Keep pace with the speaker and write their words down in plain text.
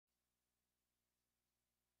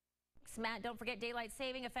6. Matt, don't forget daylight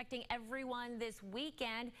saving affecting everyone this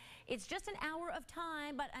weekend. It's just an hour of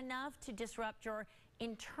time, but enough to disrupt your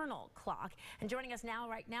internal clock. And joining us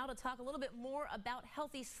right now to talk a little bit more about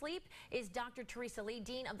healthy sleep is Dr. Theresa Lee,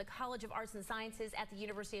 Dean of the College of Arts and Sciences at the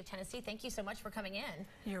University of Tennessee. Thank you so much for coming in.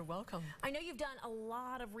 You're welcome. I know you've done a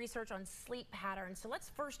lot of research on sleep patterns, so let's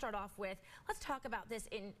first start off with, let's talk about this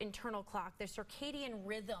internal clock, the circadian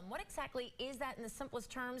rhythm. What exactly is that in the simplest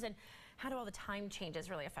terms, and how do all the time changes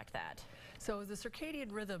really affect that? So the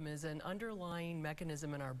circadian rhythm is an underlying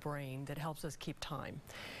mechanism in our brain that helps us keep time.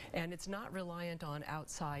 And it's not reliant on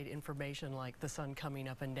outside information like the sun coming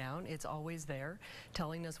up and down. It's always there,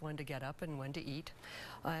 telling us when to get up and when to eat.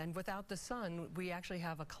 And without the sun, we actually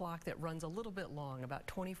have a clock that runs a little bit long, about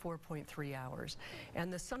 24.3 hours.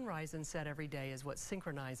 And the sunrise and set every day is what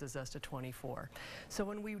synchronizes us to 24. So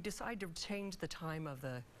when we decide to change the time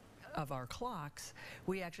of our clocks,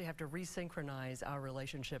 we actually have to resynchronize our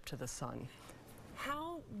relationship to the sun.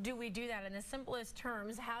 How do we do that in the simplest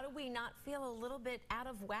terms? How do we not feel a little bit out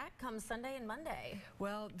of whack come Sunday and Monday?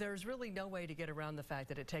 Well, there's really no way to get around the fact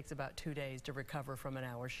that it takes about 2 days to recover from an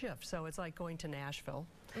hour shift. So it's like going to Nashville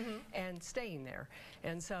and staying there.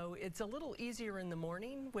 And so it's a little easier in the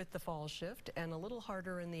morning with the fall shift and a little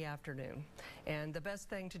harder in the afternoon. And the best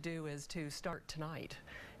thing to do is to start tonight.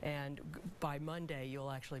 And by Monday, you'll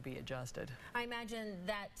actually be adjusted. I imagine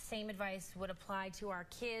that same advice would apply to our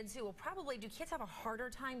kids who will probably, do kids have a harder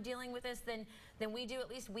time dealing with this than we do? At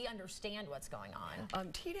least we understand what's going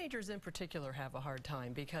on. Teenagers in particular have a hard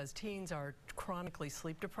time because teens are chronically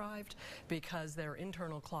sleep deprived because their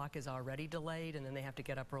internal clock is already delayed and then they have to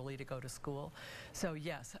get up early to go to school. So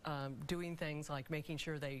yes, doing things like making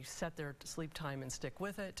sure they set their sleep time and stick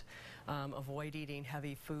with it, avoid eating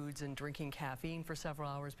heavy foods and drinking caffeine for several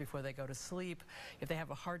hours before they go to sleep. If they have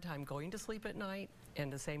a hard time going to sleep at night,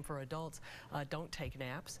 and the same for adults, don't take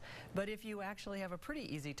naps. But if you actually have a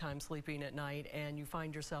pretty easy time sleeping at night and you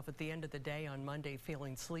find yourself at the end of the day on Monday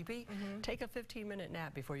feeling sleepy, take a 15-minute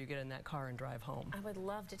nap before you get in that car and drive home. I would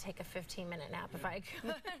love to take a 15-minute nap if I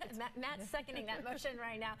could. Matt's seconding that motion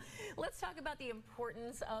right now. Let's talk about the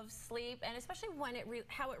importance of sleep, and especially when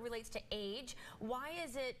how it relates to age. Why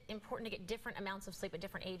is it important to get different amounts of sleep at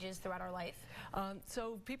different ages throughout our life?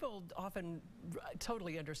 So people often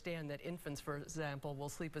totally understand that infants, for example, will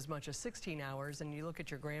sleep as much as 16 hours, and you look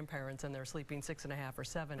at your grandparents and they're sleeping 6.5 or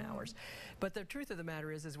 7 hours. But the truth of the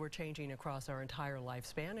matter is we're changing across our entire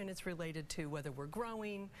lifespan, and it's related to whether we're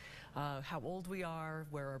growing, how old we are,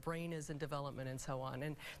 where our brain is in development, and so on.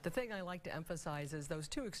 And the thing I like to emphasize is those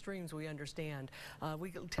two extremes we understand.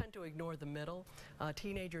 We tend to ignore the middle.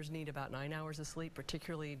 Teenagers need about 9 hours of sleep,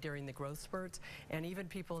 particularly during the growth spurts, and even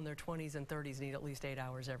people in their 20s and 30s need at least 8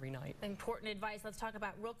 hours every night. Important advice. Let's talk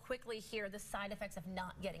about real quickly here the side effects of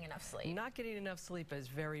not getting enough sleep. Not getting enough sleep is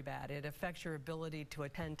very bad. It affects your ability to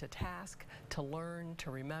attend to tasks, to learn,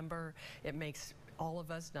 to remember. It makes all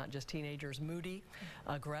of us, not just teenagers, moody,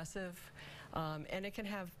 aggressive, and it can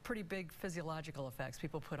have pretty big physiological effects.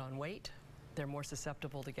 People put on weight. They're more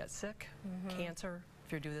susceptible to get sick, cancer,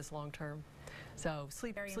 if you do this long term. So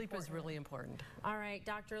sleep is really important. All right,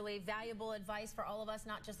 Dr. Lee, valuable advice for all of us,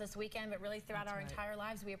 not just this weekend, but really throughout our entire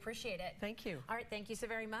lives. We appreciate it. Thank you. All right, thank you so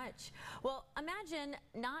very much. Well, imagine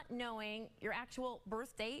not knowing your actual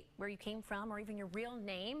birth date, where you came from, or even your real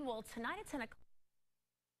name. Well, tonight at 10 o'clock.